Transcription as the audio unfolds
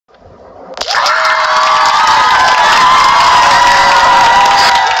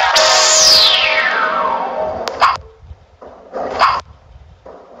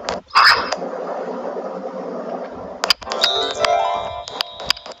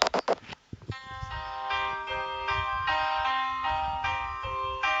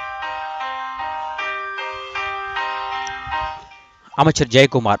அமைச்சர்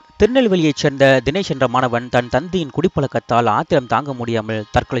ஜெயக்குமார். திருநெல்வேலியைச் சேர்ந்த தினேஷ் என்ற மாணவன் தன் தந்தையின் குடிப்பழக்கத்தால் ஆத்திரம் தாங்க முடியாமல்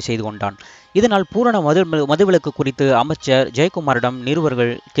தற்கொலை செய்து கொண்டான். இதனால் பூரண மதுவிலக்கு குறித்து அமைச்சர் ஜெயக்குமாரிடம்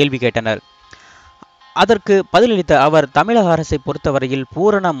நிருபர்கள் கேள்வி கேட்டனர். அதற்கு பதிலளித்த அவர், தமிழக அரசை பொறுத்தவரையில்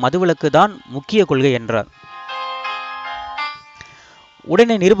பூரண மதுவிலக்கு தான் முக்கிய கொள்கை என்றார்.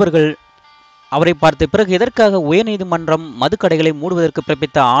 உடனே நிருபர்கள் அவரை பார்த்து, பிறகு எதற்காக உயர்நீதிமன்றம் மதுக்கடைகளை மூடுவதற்கு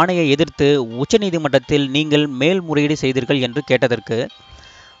பிறப்பித்த ஆணையை எதிர்த்து உச்சநீதிமன்றத்தில் நீங்கள் மேல்முறையீடு செய்தீர்கள் என்று கேட்டதற்கு,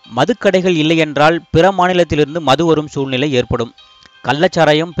 மதுக்கடைகள் இல்லை என்றால் பிற மாநிலத்திலிருந்து மது வரும் சூழ்நிலை ஏற்படும்,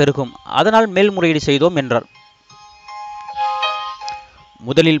 கள்ளச்சாராயம் பெருகும், அதனால் மேல்முறையீடு செய்தோம் என்றார்.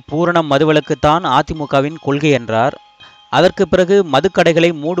 முதலில் பூரண மதுவிலக்குத்தான் அதிமுகவின் கொள்கை என்றார். அதற்கு பிறகு மதுக்கடைகளை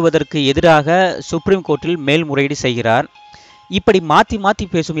மூடுவதற்கு எதிராக சுப்ரீம் கோர்ட்டில் மேல்முறையீடு செய்கிறார். இப்படி மாற்றி மாற்றி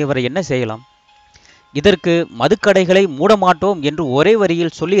பேசும் இவரை என்ன செய்யலாம்? இதற்கு மதுக்கடைகளை மூட மாட்டோம் என்று ஒரே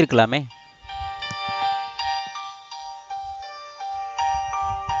வரியில் சொல்லியிருக்கலாமே.